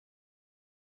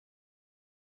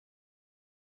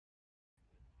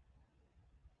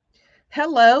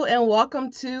Hello and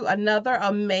welcome to another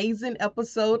amazing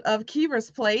episode of Kiva's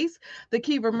Place, the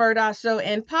Kiva Murdoch Show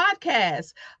and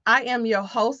Podcast. I am your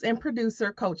host and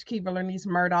producer, Coach Kiva Lernice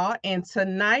Murdoch, and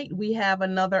tonight we have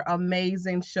another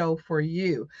amazing show for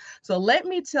you. So let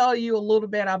me tell you a little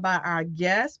bit about our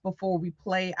guest before we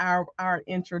play our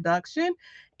introduction.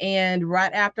 And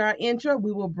right after our intro,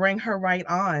 we will bring her right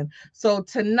on. So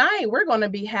tonight we're going to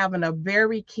be having a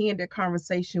very candid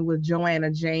conversation with Joanna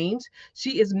James.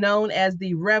 She is known as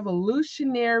the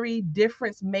revolutionary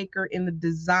difference maker in the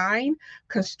design,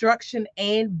 construction,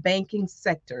 and banking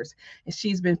sectors. And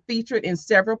she's been featured in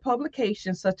several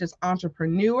publications such as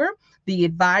Entrepreneur, The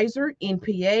Advisor,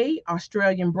 NPA,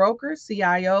 Australian Broker,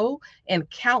 CIO, and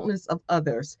countless of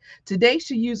others. Today,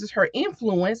 she uses her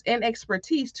influence and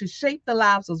expertise to shape the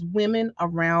lives of women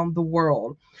around the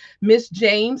world. Miss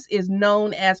James is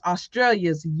known as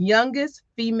Australia's youngest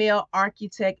female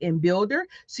architect and builder.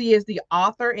 She is the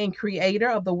author and creator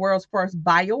of the world's first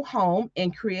bio home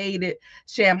and created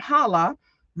Shambhala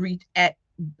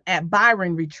at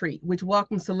Byron Retreat, which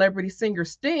welcomes celebrity singer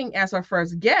Sting as her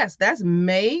first guest. That's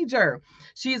major.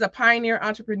 She's a pioneer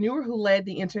entrepreneur who led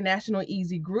the International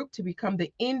Easy Group to become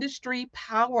the industry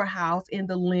powerhouse in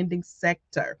the lending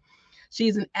sector.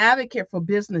 She's an advocate for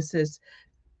businesses,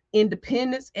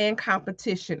 independence, and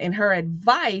competition, and her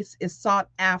advice is sought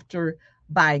after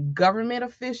by government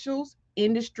officials,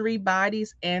 industry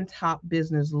bodies, and top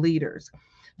business leaders.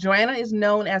 Joanna is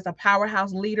known as a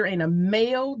powerhouse leader in a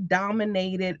male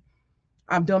dominated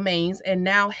domains and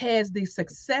now has the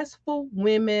Successful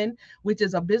Women, which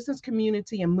is a business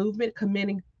community and movement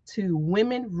committing to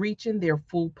women reaching their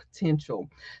full potential.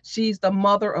 She's the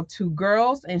mother of two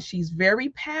girls, and she's very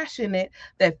passionate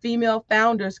that female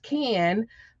founders can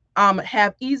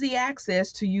have easy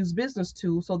access to use business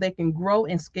tools so they can grow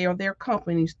and scale their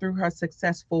companies through her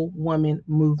Successful Woman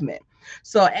movement.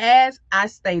 So, as I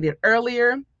stated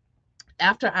earlier,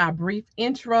 after our brief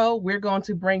intro, we're going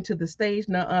to bring to the stage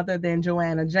none other than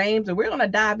Joanna James, and we're going to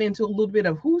dive into a little bit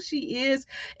of who she is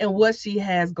and what she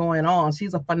has going on.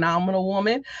 She's a phenomenal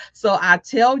woman. So I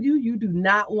tell you, you do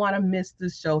not want to miss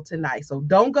this show tonight. So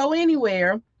don't go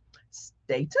anywhere.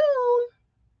 Stay tuned.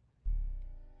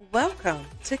 Welcome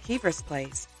to Kiva's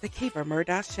Place, the Kiva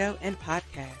Murdoch Show and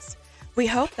Podcast. We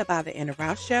hope that by the end of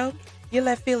our show, you're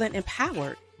left feeling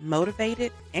empowered,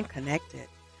 motivated, and connected.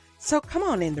 So come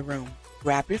on in the room,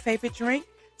 grab your favorite drink,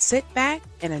 sit back,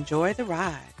 and enjoy the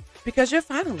ride, because you're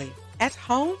finally at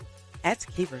home at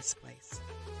Kiva's Place.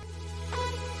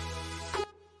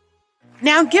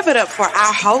 Now give it up for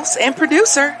our host and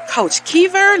producer, Coach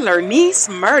Kiva Lernice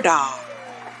Murdoch.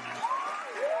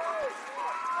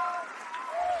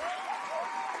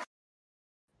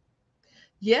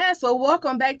 Yeah, so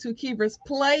welcome back to Kiva's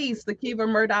Place, the Kiva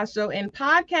Murdoch Show and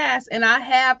Podcast. And I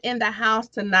have in the house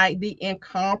tonight the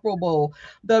incomparable,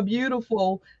 the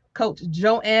beautiful Coach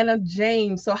Joanna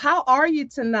James. So how are you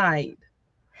tonight?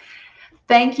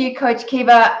 Thank you, Coach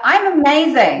Kiva. I'm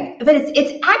amazing, but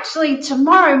it's actually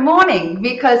tomorrow morning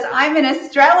because I'm in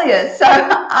Australia, so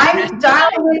I'm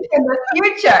dialing in from the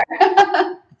future.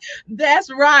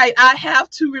 That's right. I have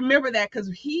to remember that because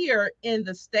here in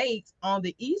the States on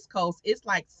the East Coast, it's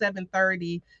like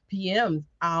 7:30 p.m.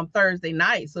 Thursday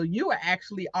night. So you are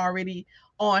actually already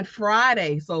on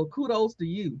Friday. So kudos to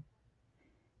you.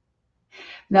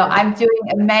 No, I'm doing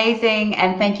amazing,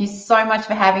 and thank you so much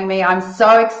for having me. I'm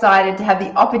so excited to have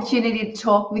the opportunity to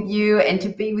talk with you and to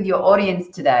be with your audience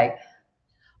today.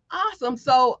 Awesome.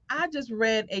 So I just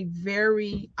read a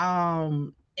very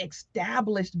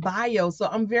established bio. So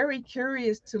I'm very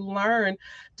curious to learn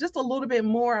just a little bit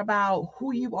more about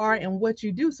who you are and what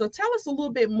you do. So tell us a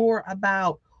little bit more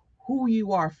about who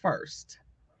you are first.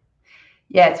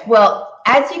 Yes, well,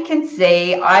 as you can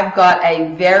see, I've got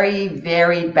a very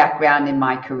varied background in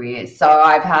my career. So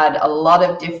I've had a lot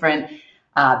of different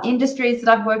industries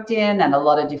that I've worked in and a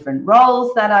lot of different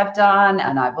roles that I've done.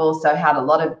 And I've also had a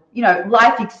lot of,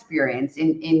 life experience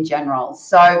in general.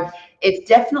 So it's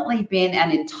definitely been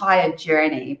an entire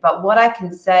journey. But what I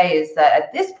can say is that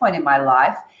at this point in my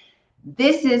life,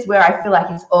 this is where I feel like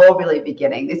it's all really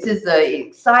beginning. This is the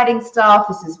exciting stuff.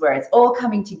 This is where it's all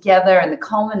coming together and the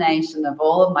culmination of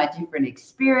all of my different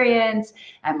experience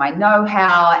and my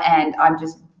know-how. And I'm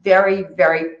just very,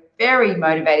 very, very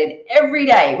motivated every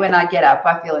day when I get up.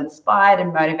 I feel inspired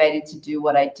and motivated to do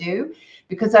what I do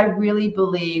because I really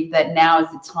believe that now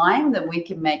is the time that we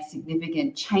can make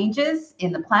significant changes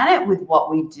in the planet with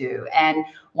what we do. And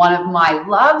one of my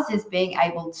loves is being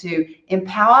able to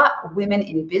empower women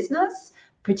in business,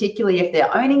 particularly if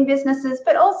they're owning businesses,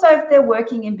 but also if they're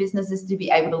working in businesses, to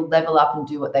be able to level up and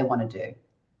do what they want to do.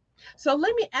 So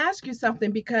let me ask you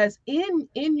something, because in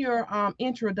your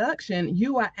introduction,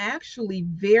 you are actually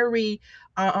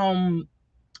um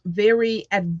very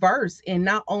adverse in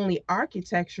not only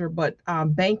architecture but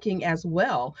banking as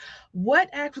well. What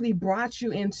actually brought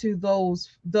you into those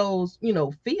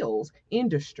fields,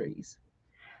 industries?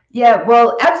 Yeah,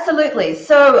 well, absolutely.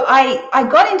 So I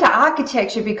got into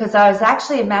architecture because I was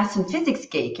actually a maths and physics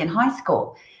geek in high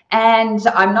school. And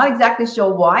I'm not exactly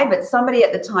sure why, but somebody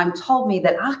at the time told me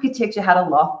that architecture had a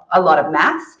lot of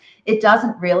maths. It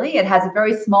doesn't really. It has a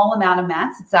very small amount of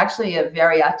maths. It's actually a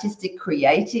very artistic,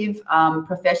 creative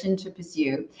profession to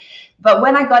pursue. But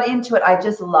when I got into it, I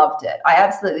just loved it. I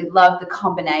absolutely loved the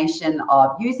combination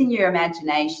of using your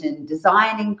imagination,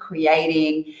 designing,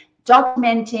 creating,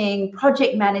 documenting,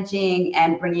 project managing,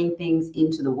 and bringing things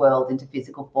into the world, into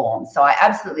physical form. So I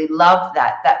absolutely loved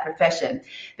that profession.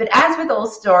 But as with all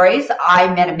stories,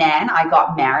 I met a man, I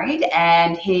got married,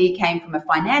 and he came from a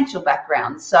financial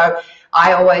background. So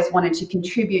I always wanted to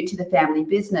contribute to the family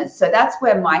business. So that's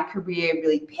where my career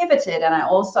really pivoted. And I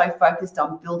also focused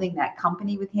on building that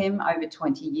company with him over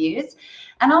 20 years.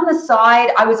 And on the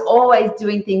side, I was always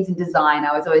doing things in design.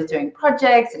 I was always doing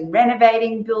projects and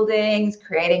renovating buildings,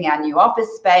 creating our new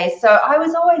office space. So I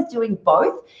was always doing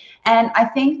both. And I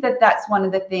think that that's one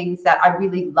of the things that I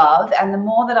really love. And the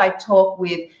more that I talk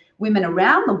with women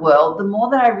around the world, the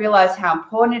more that I realize how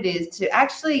important it is to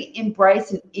actually embrace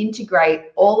and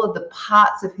integrate all of the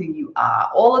parts of who you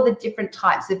are, all of the different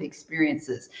types of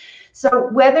experiences. So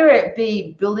whether it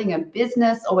be building a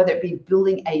business or whether it be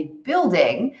building a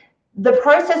building, the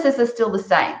processes are still the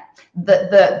same.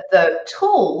 The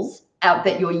tools out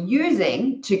that you're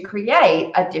using to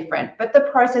create are different, but the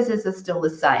processes are still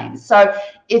the same. So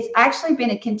it's actually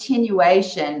been a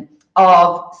continuation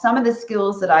of some of the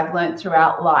skills that I've learned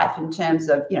throughout life in terms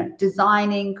of,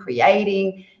 designing,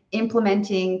 creating,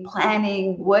 implementing,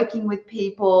 planning, working with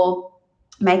people,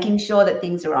 making sure that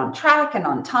things are on track and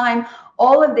on time.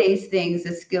 All of these things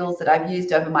are skills that I've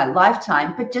used over my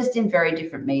lifetime, but just in very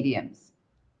different mediums.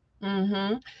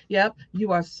 Mm-hmm. Yep,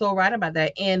 you are so right about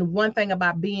that. And one thing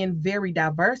about being very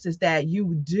diverse is that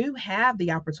you do have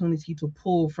the opportunity to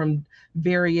pull from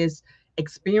various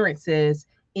experiences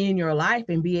in your life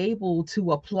and be able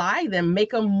to apply them,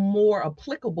 make them more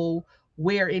applicable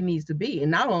where it needs to be. And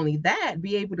not only that,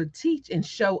 be able to teach and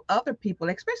show other people,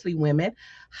 especially women,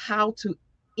 how to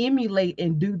emulate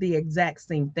and do the exact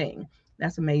same thing.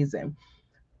 That's amazing.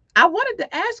 I wanted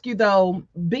to ask you though,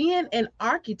 being in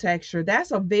architecture,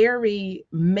 that's a very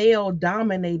male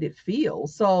dominated field.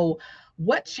 So,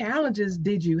 what challenges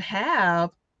did you have?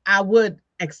 I would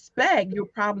expect you're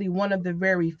probably one of the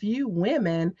very few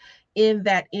women in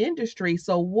that industry.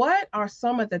 So, what are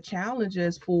some of the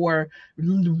challenges for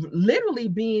literally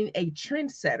being a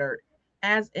trendsetter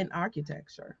as in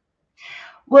architecture?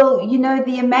 Well,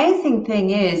 the amazing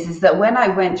thing is that when I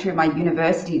went through my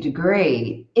university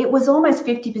degree, it was almost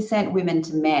 50% women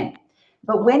to men.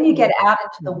 But when you get out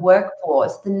into the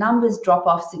workforce, the numbers drop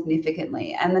off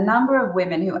significantly. And the number of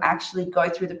women who actually go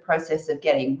through the process of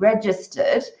getting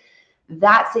registered,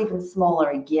 that's even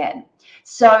smaller again.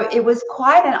 So it was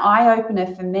quite an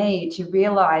eye-opener for me to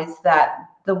realize that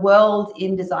the world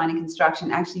in design and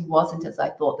construction actually wasn't as I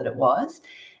thought that it was.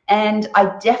 And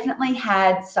I definitely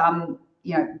had some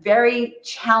very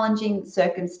challenging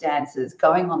circumstances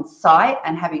going on site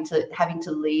and having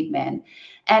to lead men.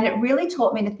 And it really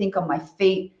taught me to think on my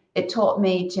feet. It taught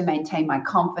me to maintain my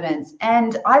confidence.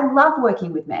 And I love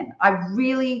working with men. I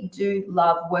really do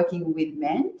love working with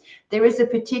men. There is a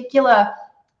particular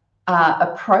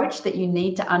approach that you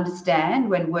need to understand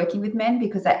when working with men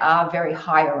because they are very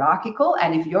hierarchical.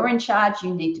 And if you're in charge,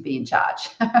 you need to be in charge.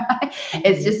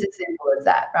 It's just as simple as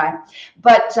that, right?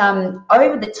 But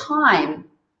over the time,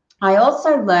 I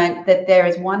also learned that there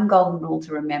is one golden rule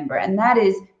to remember, and that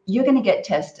is you're going to get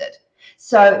tested.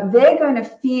 So they're going to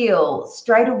feel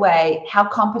straight away, how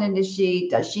competent is she?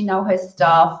 Does she know her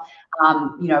stuff?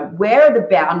 Where are the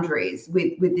boundaries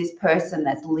with this person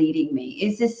that's leading me?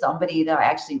 Is this somebody that I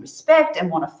actually respect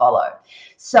and want to follow?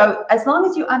 So as long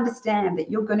as you understand that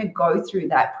you're going to go through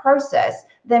that process,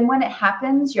 then when it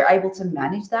happens, you're able to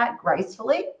manage that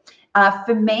gracefully.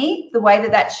 For me, the way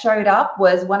that showed up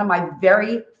was one of my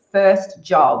very first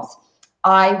jobs.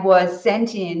 I was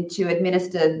sent in to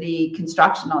administer the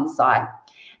construction on site.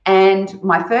 And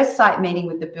my first site meeting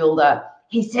with the builder,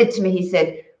 he said to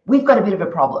me, we've got a bit of a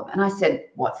problem. And I said,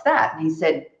 what's that? And he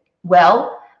said,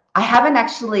 well, I haven't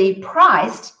actually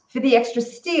priced for the extra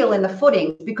steel in the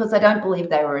footings because I don't believe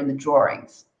they were in the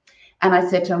drawings. And I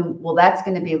said to him, well, that's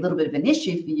going to be a little bit of an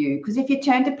issue for you because if you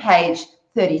turn to page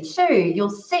 32, you'll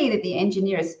see that the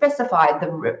engineer has specified the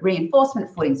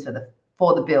reinforcement footings for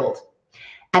for the build.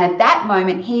 And at that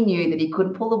moment, he knew that he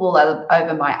couldn't pull the wool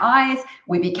over my eyes.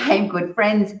 We became good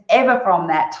friends ever from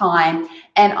that time.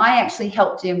 And I actually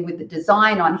helped him with the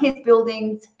design on his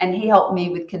buildings, and he helped me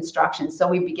with construction. So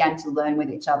we began to learn with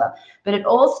each other. But it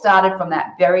all started from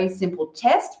that very simple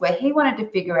test where he wanted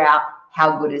to figure out,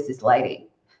 how good is this lady?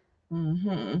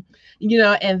 Mm-hmm. You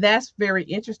know, and that's very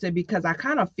interesting, because I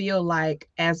kind of feel like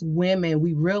as women,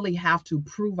 we really have to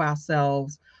prove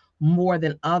ourselves more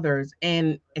than others,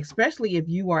 and especially if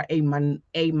you are a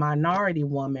minority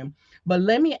woman. But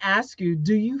let me ask you,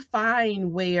 do you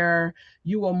find where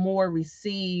you are more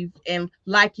received, and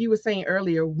like you were saying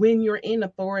earlier, when you're in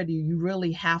authority, you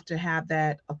really have to have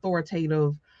that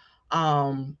authoritative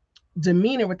um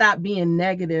demeanor without being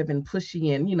negative and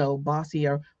pushy and, you know, bossy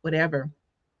or whatever.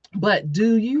 But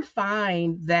do you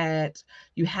find that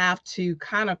you have to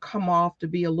kind of come off to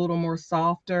be a little more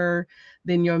softer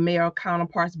than your male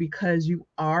counterparts because you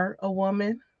are a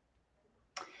woman?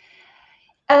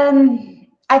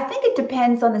 I think it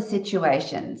depends on the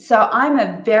situation. So I'm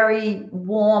a very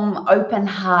warm,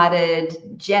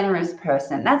 open-hearted, generous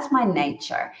person. That's my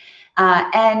nature.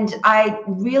 And I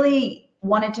really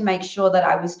wanted to make sure that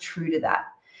I was true to that.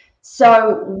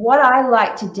 So what I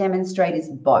like to demonstrate is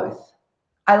both.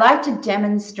 I like to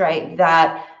demonstrate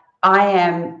that I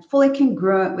am fully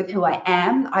congruent with who I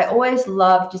am. I always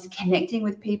love just connecting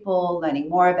with people, learning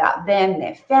more about them,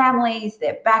 their families,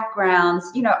 their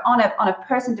backgrounds, you know, on a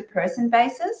person-to-person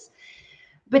basis.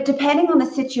 But depending on the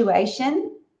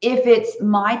situation, if it's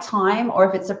my time or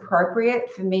if it's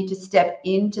appropriate for me to step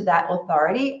into that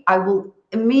authority, I will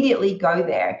immediately go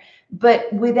there,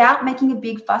 but without making a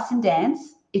big fuss and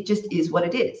dance. It just is what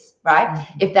it is, right?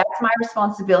 Mm-hmm. If that's my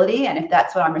responsibility and if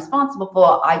that's what I'm responsible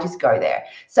for, I just go there.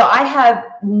 So I have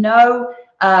no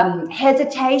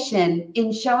hesitation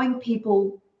in showing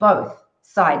people both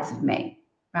sides of me,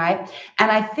 right? And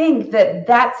I think that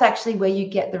that's actually where you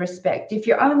get the respect. If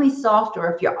you're only soft,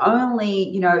 or if you're only,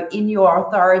 you know, in your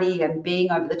authority and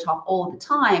being over the top all the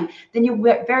time, then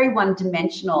you're very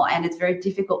one-dimensional, and it's very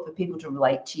difficult for people to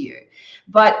relate to you.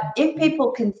 But if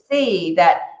people can see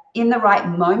that in the right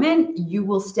moment, you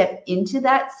will step into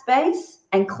that space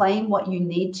and claim what you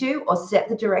need to, or set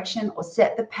the direction, or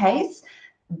set the pace,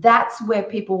 that's where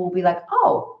people will be like,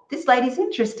 oh, this lady's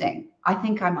interesting. I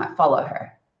think I might follow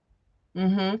her.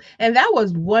 Mm-hmm. And that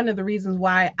was one of the reasons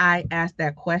why I asked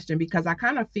that question, because I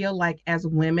kind of feel like as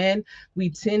women, we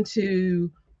tend to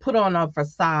put on a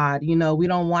facade. You know, we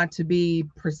don't want to be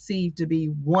perceived to be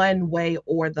one way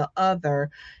or the other.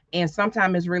 And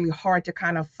sometimes it's really hard to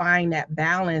kind of find that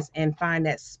balance and find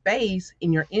that space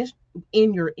in your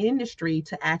industry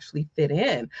to actually fit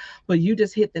in. But you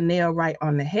just hit the nail right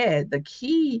on the head. The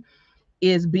key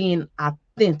is being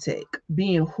authentic,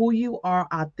 being who you are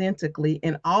authentically,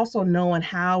 and also knowing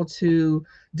how to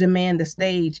demand the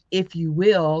stage, if you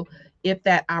will, if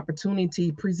that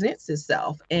opportunity presents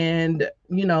itself. And,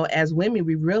 you know, as women,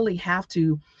 we really have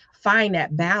to find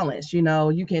that balance. You know,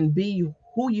 you can be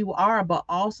who you are, but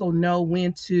also know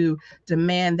when to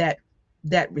demand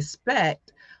that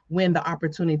respect when the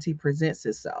opportunity presents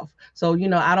itself. So, you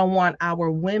know, I don't want our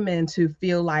women to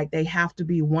feel like they have to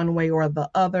be one way or the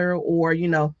other, or, you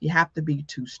know, you have to be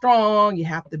too strong, you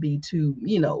have to be too,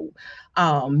 you know,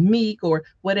 meek or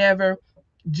whatever.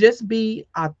 Just be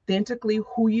authentically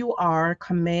who you are,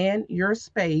 command your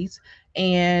space,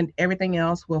 and everything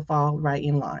else will fall right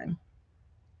in line.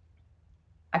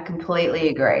 I completely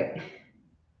agree.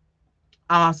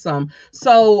 Awesome.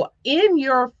 So in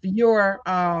your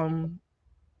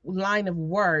line of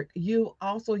work, you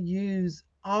also use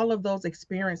all of those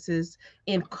experiences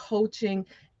in coaching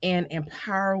and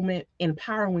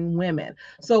empowering women.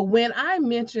 So when I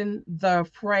mention the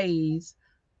phrase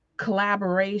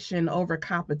collaboration over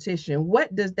competition,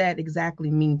 what does that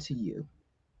exactly mean to you?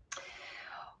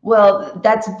 Well,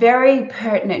 that's very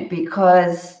pertinent,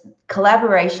 because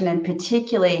collaboration, and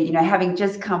particularly, you know, having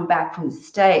just come back from the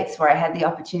States where I had the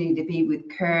opportunity to be with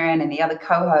Kern and the other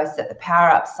co-hosts at the Power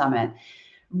Up Summit,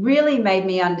 really made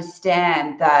me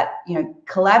understand that, you know,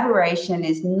 collaboration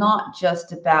is not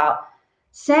just about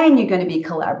saying you're going to be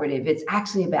collaborative. It's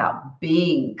actually about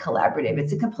being collaborative.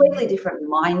 It's a completely different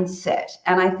mindset.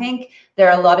 And I think there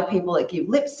are a lot of people that give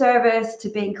lip service to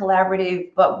being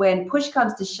collaborative, but when push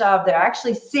comes to shove, they're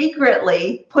actually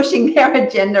secretly pushing their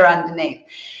agenda underneath.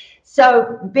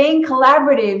 So being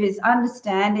collaborative is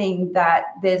understanding that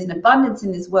there's an abundance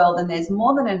in this world, and there's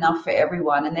more than enough for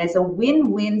everyone. And there's a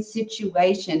win-win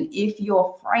situation if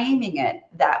you're framing it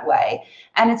that way.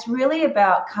 And it's really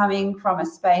about coming from a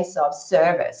space of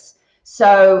service.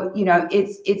 So,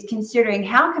 it's considering,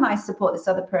 how can I support this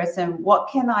other person? What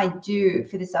can I do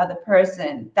for this other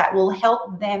person that will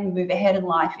help them move ahead in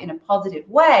life in a positive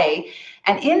way?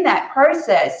 And in that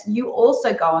process, you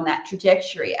also go on that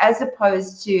trajectory, as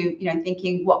opposed to,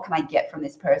 thinking, what can I get from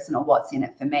this person, or what's in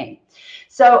it for me?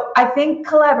 So I think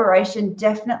collaboration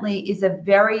definitely is a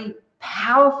very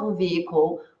powerful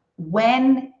vehicle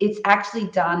when it's actually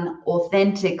done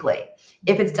authentically.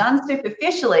 If it's done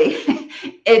superficially,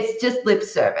 it's just lip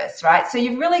service, right? So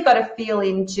you've really got to feel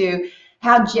into,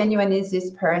 how genuine is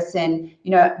this person?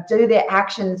 Do their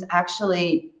actions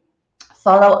actually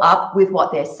follow up with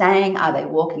what they're saying? Are they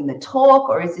walking the talk,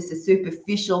 or is this a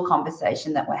superficial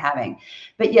conversation that we're having?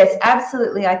 But yes,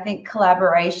 absolutely. I think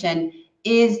collaboration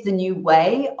is the new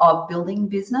way of building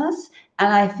business.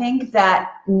 And I think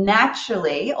that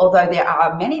naturally, although there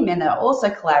are many men that are also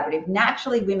collaborative,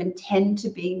 naturally women tend to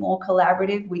be more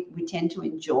collaborative. We tend to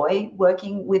enjoy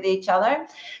working with each other.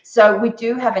 So we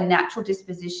do have a natural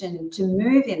disposition to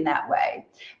move in that way.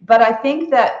 But I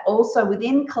think that also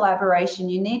within collaboration,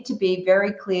 you need to be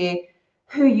very clear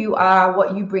who you are,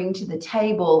 what you bring to the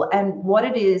table, and what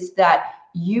it is that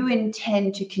you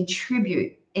intend to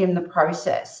contribute in the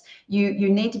process. You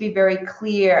need to be very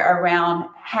clear around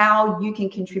how you can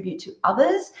contribute to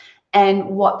others and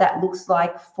what that looks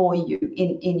like for you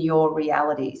in your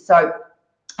reality. So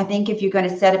I think if you're going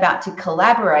to set about to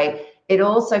collaborate, it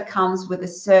also comes with a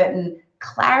certain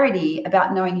clarity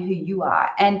about knowing who you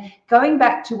are. And going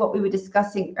back to what we were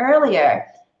discussing earlier,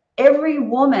 every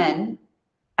woman,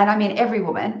 and I mean every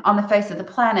woman on the face of the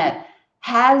planet,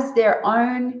 has their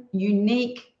own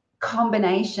unique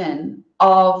combination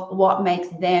of what makes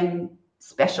them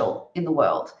special in the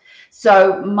world.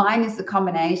 So mine is the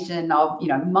combination of,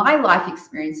 my life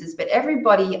experiences, but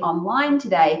everybody online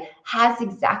today has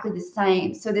exactly the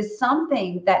same. So there's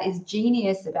something that is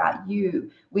genius about you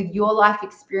with your life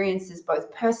experiences,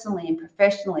 both personally and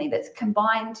professionally, that's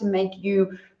combined to make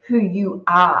you who you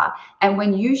are. And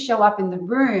when you show up in the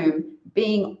room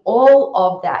being all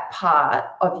of that part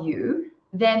of you,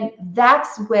 then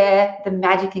that's where the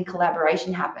magic and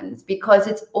collaboration happens, because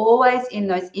it's always in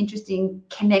those interesting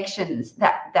connections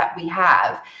that we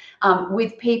have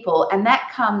with people. And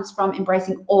that comes from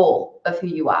embracing all of who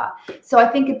you are. So I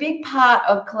think a big part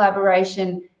of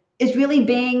collaboration is really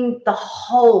being the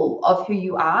whole of who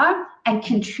you are and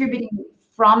contributing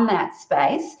from that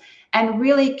space, and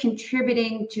really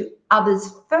contributing to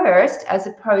others first, as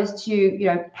opposed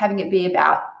to, having it be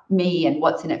about me and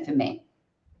what's in it for me.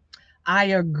 I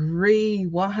agree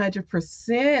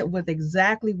 100% with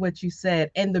exactly what you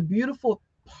said. And the beautiful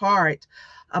part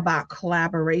about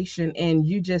collaboration, and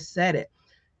you just said it,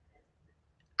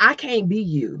 I can't be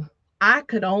you. I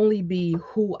could only be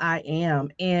who I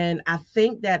am. And I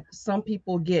think that some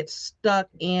people get stuck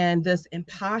in this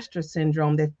imposter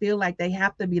syndrome. They feel like they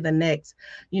have to be the next,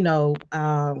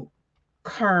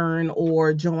 Kern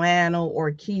or Joanna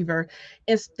or Kiever,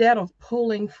 instead of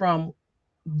pulling from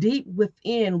deep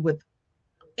within with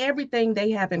everything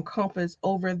they have encompassed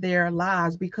over their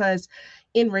lives, because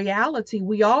in reality,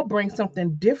 we all bring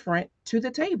something different to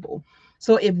the table.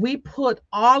 So if we put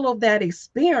all of that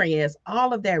experience,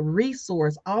 all of that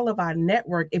resource, all of our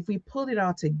network, if we put it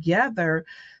all together,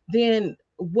 then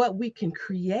what we can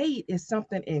create is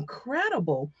something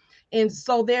incredible. And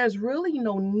so there's really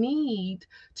no need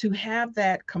to have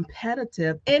that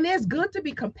competitive. And it's good to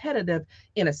be competitive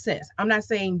in a sense. I'm not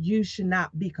saying you should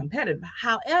not be competitive.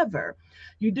 However,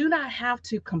 you do not have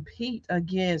to compete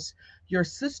against your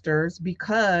sisters,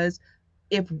 because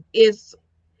if it's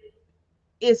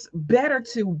better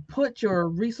to put your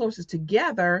resources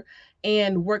together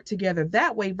and work together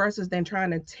that way, versus than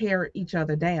trying to tear each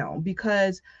other down,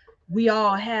 because we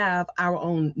all have our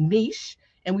own niche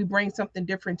and we bring something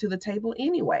different to the table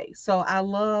anyway. So I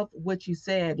love what you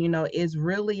said, is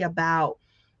really about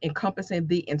encompassing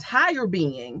the entire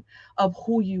being of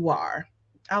who you are.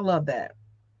 I love that.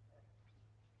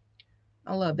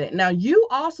 I love that. Now, you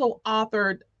also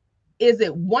authored, is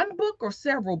it one book or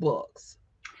several books?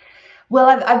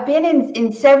 Well, I've been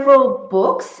in several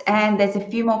books, and there's a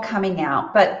few more coming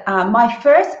out. But my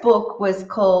first book was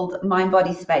called Mind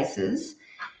Body Spaces.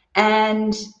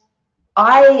 And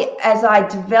as I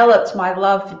developed my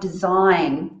love for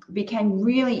design, became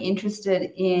really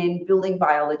interested in building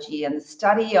biology and the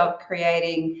study of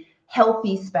creating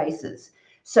healthy spaces.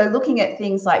 So looking at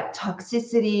things like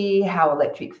toxicity, how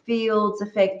electric fields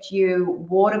affect you,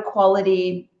 water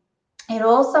quality. It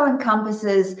also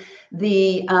encompasses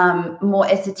the more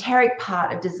esoteric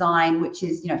part of design, which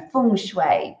is, feng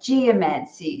shui,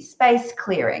 geomancy, space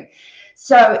clearing.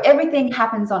 So everything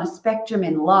happens on a spectrum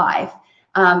in life.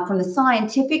 from the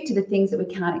scientific to the things that we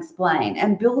can't explain.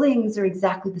 And buildings are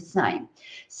exactly the same.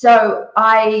 So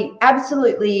I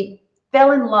absolutely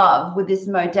fell in love with this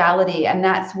modality, and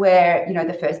that's where, you know,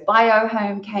 the first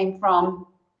biohome came from.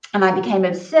 And I became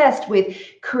obsessed with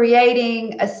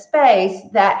creating a space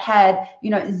that had, you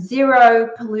know, zero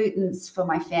pollutants for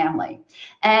my family.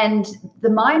 And the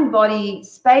Mind Body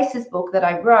Spaces book that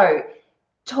I wrote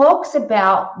talks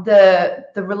about the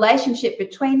relationship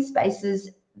between spaces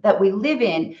that we live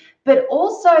in, but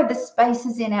also the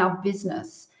spaces in our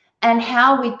business and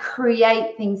how we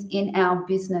create things in our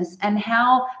business, and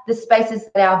how the spaces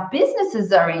that our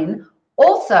businesses are in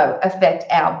also affect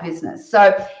our business.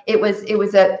 So it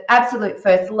was an absolute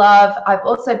first love. I've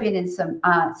also been in some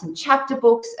chapter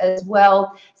books as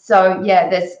well. So yeah,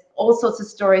 there's all sorts of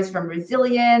stories from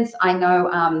resilience. I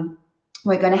know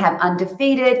we're going to have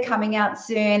Undefeated coming out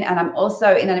soon, and I'm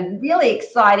also in a really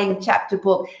exciting chapter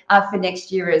book for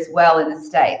next year as well in the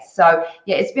States. So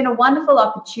yeah, it's been a wonderful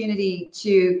opportunity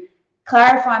to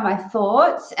clarify my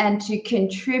thoughts and to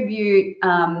contribute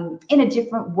in a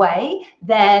different way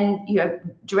than, you know,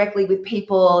 directly with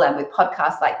people and with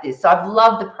podcasts like this. So I've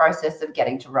loved the process of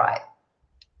getting to write.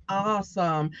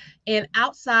 Awesome. And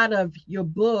outside of your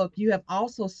book, you have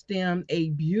also stemmed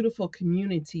a beautiful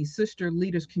community, Sister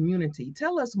Leaders Community.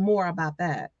 Tell us more about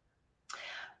that.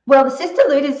 Well, the Sister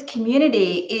Leaders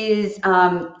Community is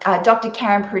Dr.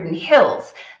 Karen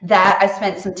Pruden-Hills that I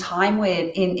spent some time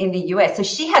with in the US. So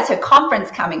she has her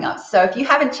conference coming up. So if you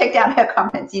haven't checked out her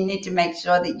conference, you need to make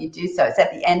sure that you do so. It's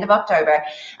at the end of October.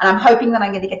 And I'm hoping that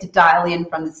I'm going to get to dial in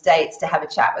from the States to have a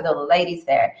chat with all the ladies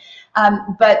there.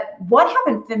 But what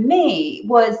happened for me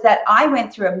was that I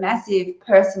went through a massive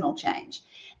personal change.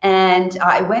 And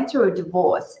I went through a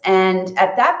divorce. And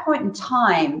at that point in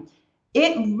time,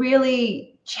 it really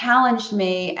challenged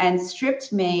me and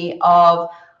stripped me of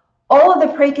all of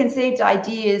the preconceived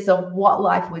ideas of what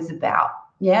life was about.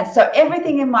 Yeah. So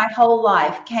everything in my whole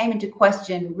life came into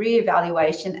question,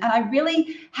 reevaluation, and I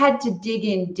really had to dig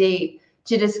in deep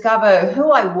to discover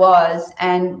who I was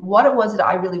and what it was that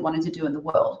I really wanted to do in the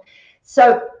world.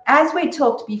 So as we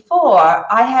talked before,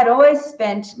 I had always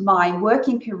spent my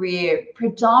working career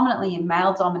predominantly in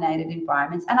male-dominated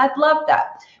environments, and I'd loved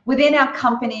that. Within our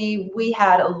company, we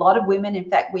had a lot of women. In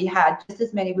fact, we had just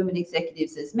as many women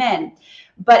executives as men.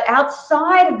 But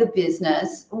outside of the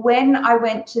business, when I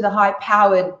went to the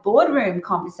high-powered boardroom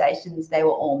conversations, they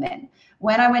were all men.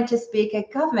 When I went to speak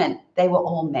at government, they were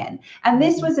all men. And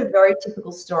this was a very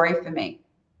typical story for me.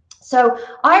 So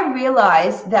I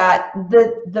realized that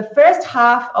the first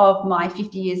half of my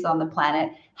 50 years on the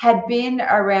planet had been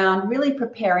around really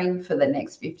preparing for the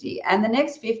next 50. And the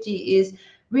next 50 is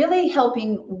really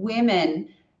helping women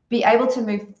be able to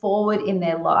move forward in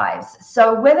their lives.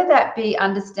 So whether that be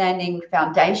understanding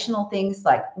foundational things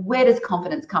like, where does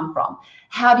confidence come from?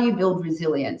 How do you build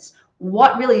resilience?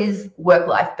 What really is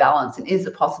work-life balance, and is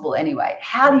it possible anyway?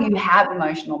 How do you have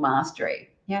emotional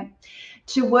mastery? Yeah.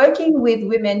 To working with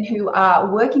women who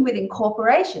are working within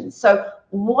corporations. So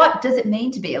what does it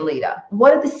mean to be a leader?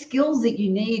 What are the skills that you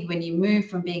need when you move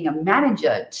from being a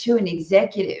manager to an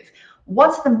executive?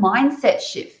 What's the mindset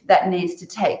shift that needs to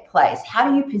take place? How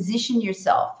do you position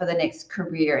yourself for the next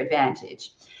career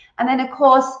advantage? And then, of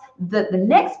course, the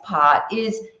next part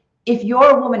is, if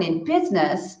you're a woman in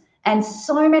business, and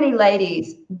so many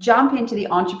ladies jump into the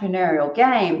entrepreneurial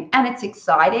game, and it's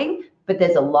exciting, but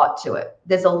there's a lot to it.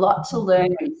 There's a lot to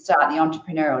learn when you start the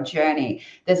entrepreneurial journey.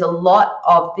 There's a lot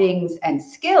of things and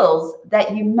skills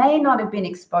that you may not have been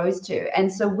exposed to.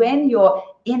 And so when you're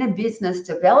in a business,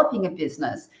 developing a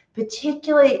business,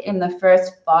 particularly in the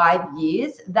first 5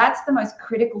 years, that's the most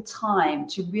critical time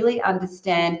to really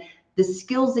understand the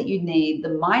skills that you need, the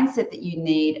mindset that you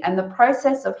need, and the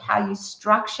process of how you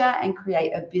structure and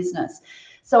create a business.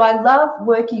 So I love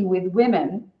working with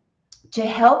women to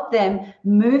help them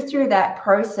move through that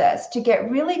process, to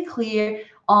get really clear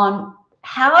on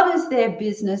how does their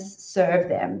business serve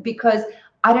them. Because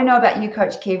I don't know about you,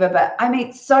 Coach Kiva, but I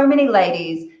meet so many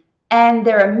ladies and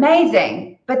they're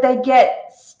amazing, but they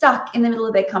get stuck in the middle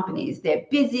of their companies. They're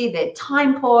busy, they're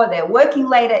time poor, they're working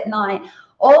late at night.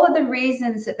 All of the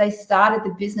reasons that they started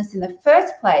the business in the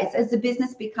first place, as the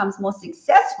business becomes more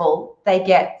successful, they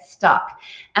get stuck.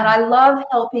 And I love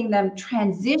helping them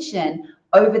transition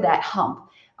over that hump.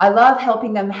 I love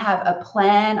helping them have a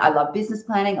plan. I love business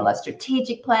planning. I love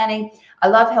strategic planning. I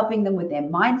love helping them with their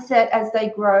mindset as they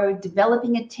grow,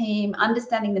 developing a team,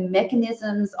 understanding the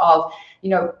mechanisms of,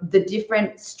 the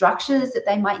different structures that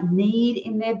they might need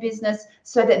in their business,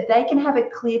 so that they can have a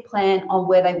clear plan on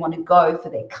where they want to go for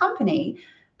their company.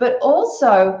 But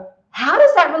also, how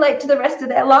does that relate to the rest of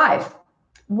their life?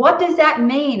 What does that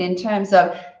mean in terms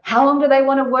of how long do they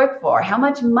want to work for? How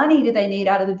much money do they need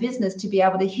out of the business to be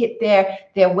able to hit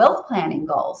their wealth planning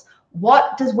goals?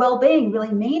 What does well-being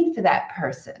really mean for that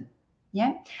person?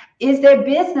 Yeah. Is their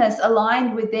business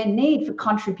aligned with their need for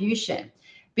contribution?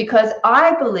 Because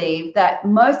I believe that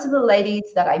most of the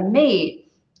ladies that I meet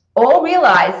all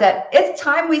realize that it's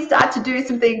time we start to do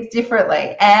some things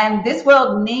differently. And this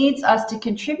world needs us to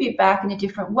contribute back in a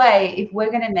different way if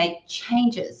we're going to make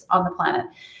changes on the planet.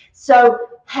 So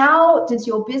how does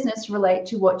your business relate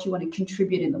to what you want to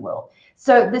contribute in the world?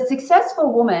 So the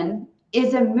Successful Woman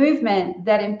is a movement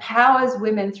that empowers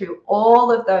women through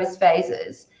all of those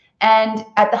phases. And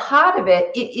at the heart of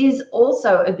it, it is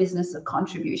also a business of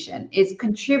contribution. It's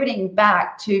contributing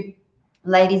back to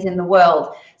ladies in the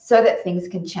world so that things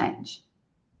can change.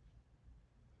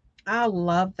 I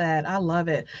love that. I love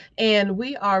it. And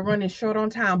we are running short on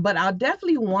time, but I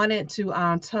definitely wanted to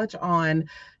touch on,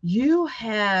 you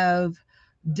have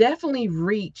definitely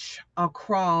reached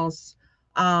across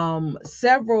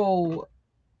several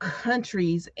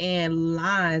countries and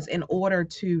lines in order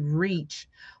to reach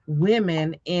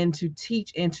women and to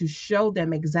teach and to show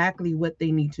them exactly what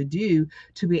they need to do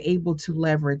to be able to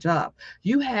leverage up.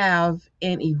 You have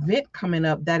an event coming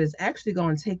up that is actually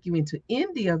going to take you into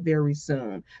India very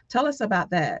soon. Tell us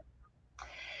about that.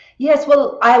 Yes,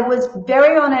 well, I was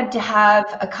very honored to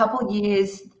have a couple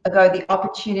years ago the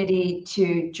opportunity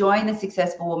to join the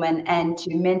Successful Woman and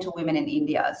to mentor women in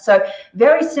India. So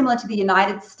very similar to the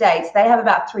United States, they have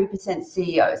about 3%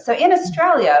 CEOs. So in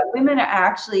Australia, women are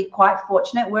actually quite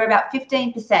fortunate. We're about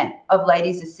 15% of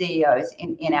ladies are CEOs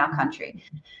in our country.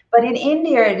 But in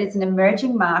India, it is an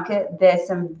emerging market. There's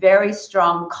some very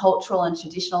strong cultural and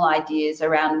traditional ideas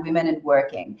around women and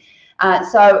working.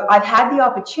 So I've had the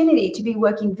opportunity to be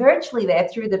working virtually there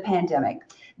through the pandemic.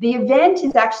 The event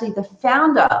is actually the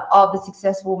founder of the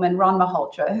Successful Woman, Ron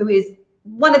Malhotra, who is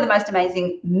one of the most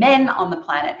amazing men on the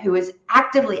planet, who is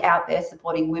actively out there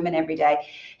supporting women every day.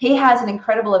 He has an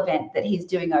incredible event that he's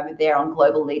doing over there on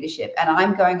global leadership, and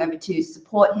I'm going over to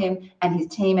support him and his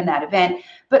team in that event,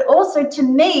 but also to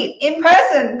meet in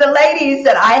person the ladies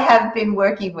that I have been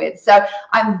working with. So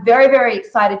I'm very, very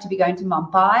excited to be going to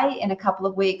Mumbai in a couple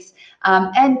of weeks,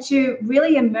 and to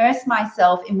really immerse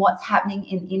myself in what's happening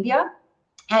in India.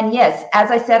 And yes,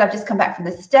 as I said, I've just come back from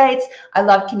the States. I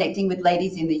love connecting with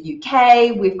ladies in the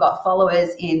UK. We've got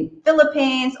followers in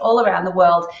Philippines, all around the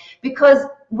world, because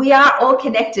we are all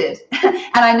connected.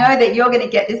 And I know that you're going to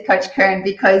get this, Coach Kern,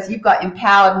 because you've got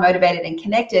empowered, motivated, and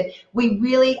connected. We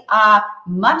really are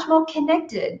much more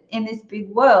connected in this big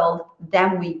world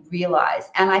than we realize.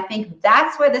 And I think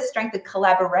that's where the strength of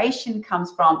collaboration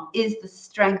comes from, is the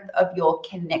strength of your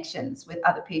connections with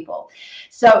other people.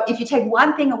 So if you take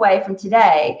one thing away from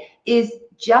today, is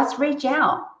just reach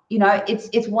out. You know,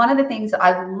 it's one of the things that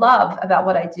I love about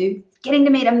what I do, getting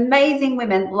to meet amazing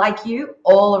women like you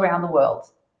all around the world.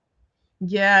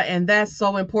 Yeah, and that's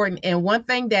so important. And one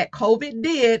thing that COVID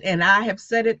did, and I have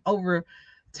said it over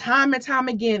time and time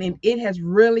again, and it has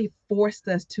really forced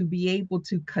us to be able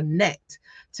to connect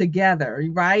together,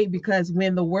 right? Because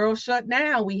when the world shut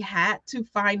down, we had to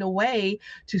find a way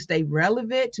to stay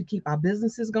relevant, to keep our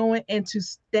businesses going, and to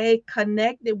stay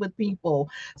connected with people.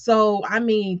 So, I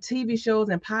mean, TV shows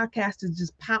and podcasts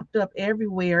just popped up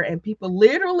everywhere, and people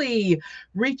literally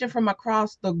reaching from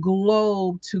across the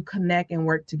globe to connect and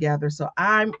work together. So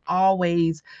I'm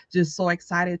always just so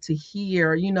excited to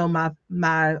hear, you know,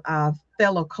 my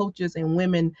fellow coaches and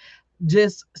women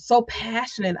just so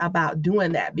passionate about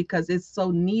doing that, because it's so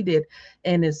needed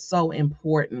and it's so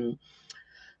important.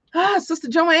 Sister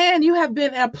Joanne, you have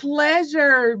been a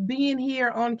pleasure being here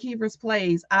on Kiva's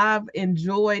Place. I've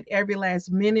enjoyed every last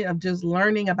minute of just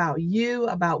learning about you,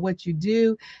 about what you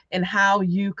do, and how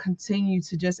you continue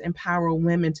to just empower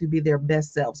women to be their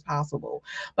best selves possible.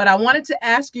 But I wanted to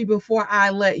ask you before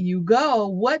I let you go,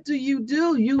 what do? You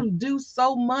do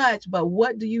so much, but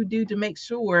what do you do to make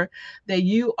sure that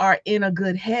you are in a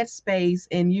good headspace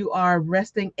and you are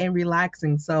resting and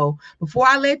relaxing? So before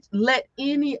I let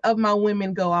any of my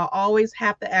women go, I always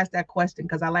have to ask that question,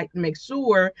 because I like to make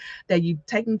sure that you're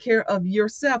taking care of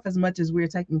yourself as much as we're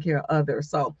taking care of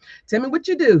others. So tell me what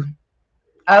you do.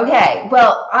 Okay,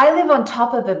 well, I live on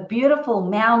top of a beautiful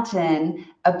mountain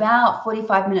about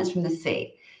 45 minutes from the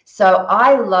sea. So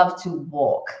I love to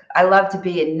walk. I love to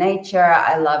be in nature.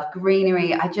 I love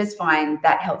greenery. I just find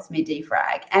that helps me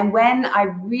defrag. And when I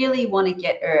really want to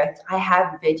get earthed, I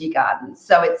have veggie gardens.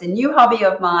 So it's a new hobby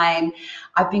of mine.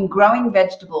 I've been growing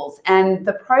vegetables and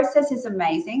the process is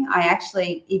amazing. I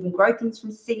actually even grow things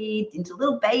from seed into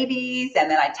little babies,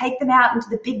 and then I take them out into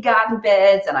the big garden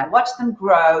beds and I watch them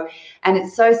grow. And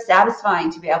it's so satisfying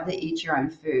to be able to eat your own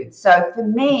food. So for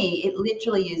me, it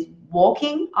literally is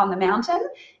walking on the mountain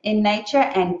in nature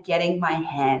and getting my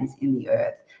hands in the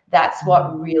earth. That's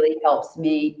what really helps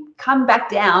me come back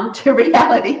down to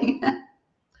reality.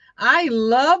 I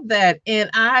love that. And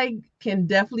I can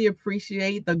definitely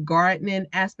appreciate the gardening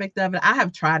aspect of it. I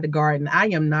have tried to garden. I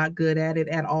am not good at it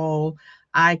at all.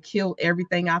 I kill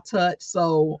everything I touch.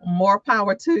 So more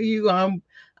power to you. I'm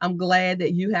glad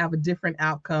that you have a different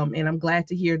outcome. And I'm glad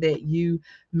to hear that you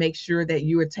make sure that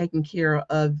you are taking care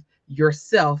of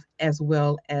yourself as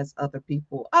well as other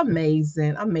people.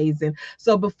 Amazing, amazing.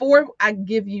 So before I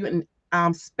give you an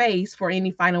space for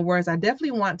any final words, I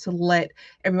definitely want to let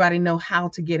everybody know how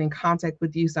to get in contact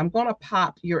with you. So I'm going to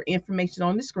pop your information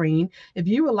on the screen. If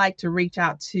you would like to reach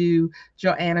out to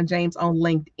Joanna James on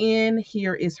LinkedIn,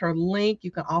 here is her link.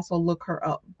 You can also look her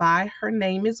up by her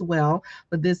name as well,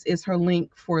 but this is her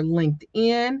link for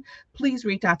LinkedIn. Please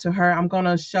reach out to her. I'm going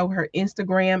to show her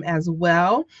Instagram as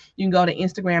well. You can go to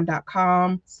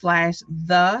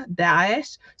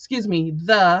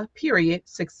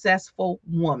Instagram.com/the_successful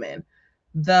woman.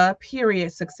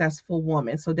 The_successful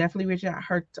woman. So definitely reach out to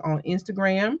her on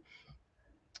Instagram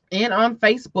and on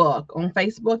Facebook. On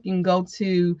Facebook, you can go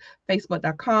to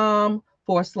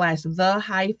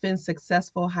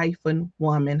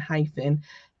facebook.com/the_successful-woman-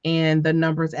 and the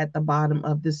numbers at the bottom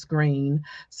of the screen.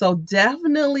 So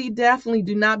definitely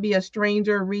do not be a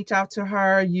stranger. Reach out to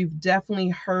her. You've definitely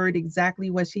heard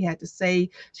exactly what she had to say.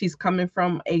 She's coming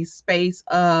from a space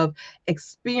of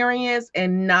experience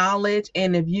and knowledge.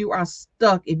 And if you are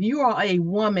a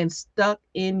woman stuck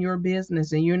in your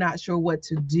business and you're not sure what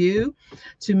to do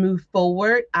to move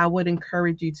forward, I would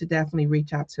encourage you to definitely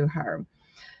reach out to her.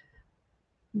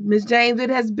 Ms. James, it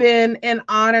has been an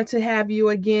honor to have you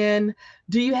again.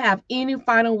 Do you have any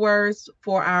final words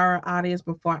for our audience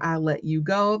before I let you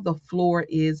go? The floor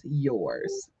is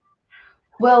yours.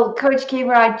 Well, Coach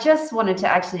Kiva, I just wanted to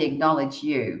actually acknowledge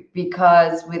you,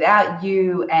 because without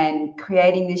you and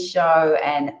creating this show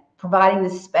and providing the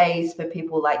space for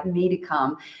people like me to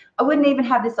come, I wouldn't even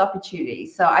have this opportunity.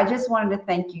 So I just wanted to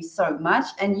thank you so much.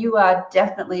 And you are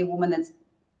definitely a woman that's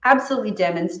absolutely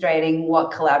demonstrating what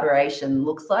collaboration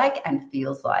looks like and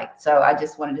feels like. So I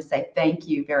just wanted to say thank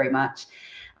you very much.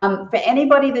 For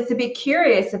anybody that's a bit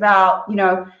curious about,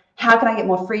 how can I get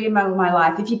more freedom in my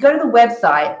life? If you go to the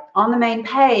website, on the main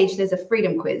page, there's a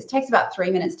freedom quiz. It takes about 3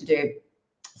 minutes to do.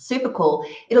 Super cool.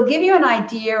 It'll give you an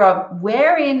idea of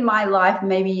where in my life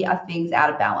maybe are things out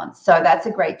of balance. So that's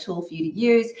a great tool for you to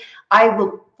use. I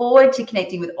look forward to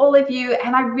connecting with all of you,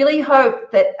 and I really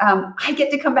hope that I get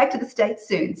to come back to the States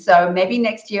soon. So maybe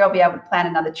next year I'll be able to plan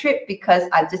another trip, because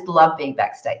I just love being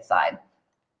back stateside.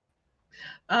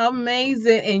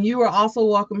 Amazing. And you are also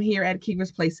welcome here at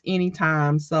Kiva's Place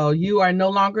anytime. So you are no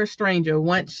longer a stranger.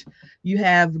 Once you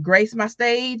have graced my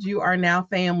stage, you are now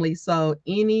family. So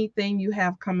anything you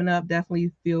have coming up,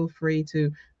 definitely feel free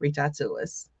to reach out to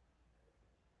us.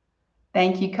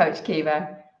 Thank you, Coach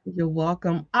Kiva. You're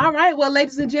welcome. All right. Well,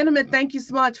 ladies and gentlemen, thank you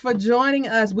so much for joining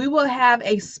us. We will have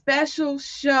a special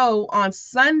show on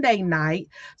Sunday night.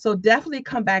 So definitely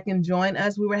come back and join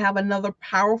us. We will have another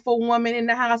powerful woman in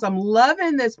the house. I'm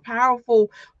loving this powerful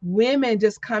women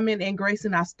just coming and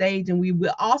gracing our stage. And we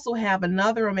will also have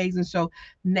another amazing show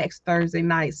next Thursday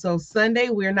night. So Sunday,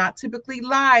 we're not typically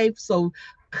live. So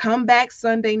come back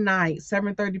Sunday night,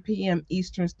 7:30 p.m.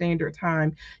 Eastern Standard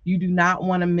Time. You do not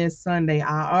want to miss Sunday,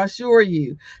 I assure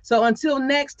you. So until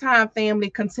next time, family,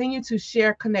 continue to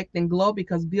share, connect, and glow,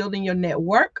 because building your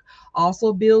network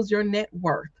also builds your net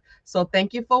worth. So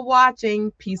thank you for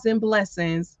watching. Peace and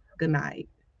blessings. Good night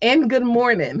and good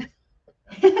morning.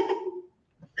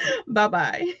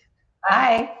 Bye-bye.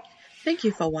 Bye. Thank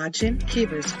you for watching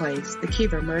Kiva's Place, the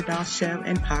Kiva Murdoch Show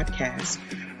and Podcast.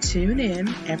 Tune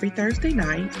in every Thursday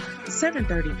night,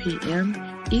 7:30 p.m.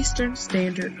 Eastern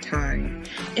Standard Time.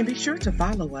 And be sure to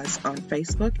follow us on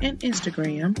Facebook and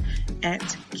Instagram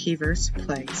at Kiva's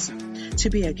Place. To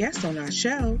be a guest on our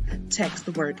show, text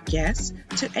the word guest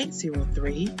to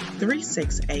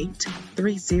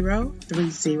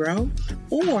 803-368-3030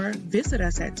 or visit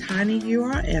us at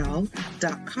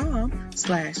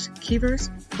tinyurl.com/Kiva's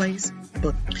Place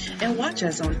Book. And watch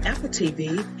us on Apple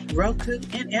TV, Roku,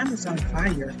 and Amazon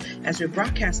Fire as we're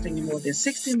broadcasting in more than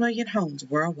 60 million homes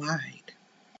worldwide.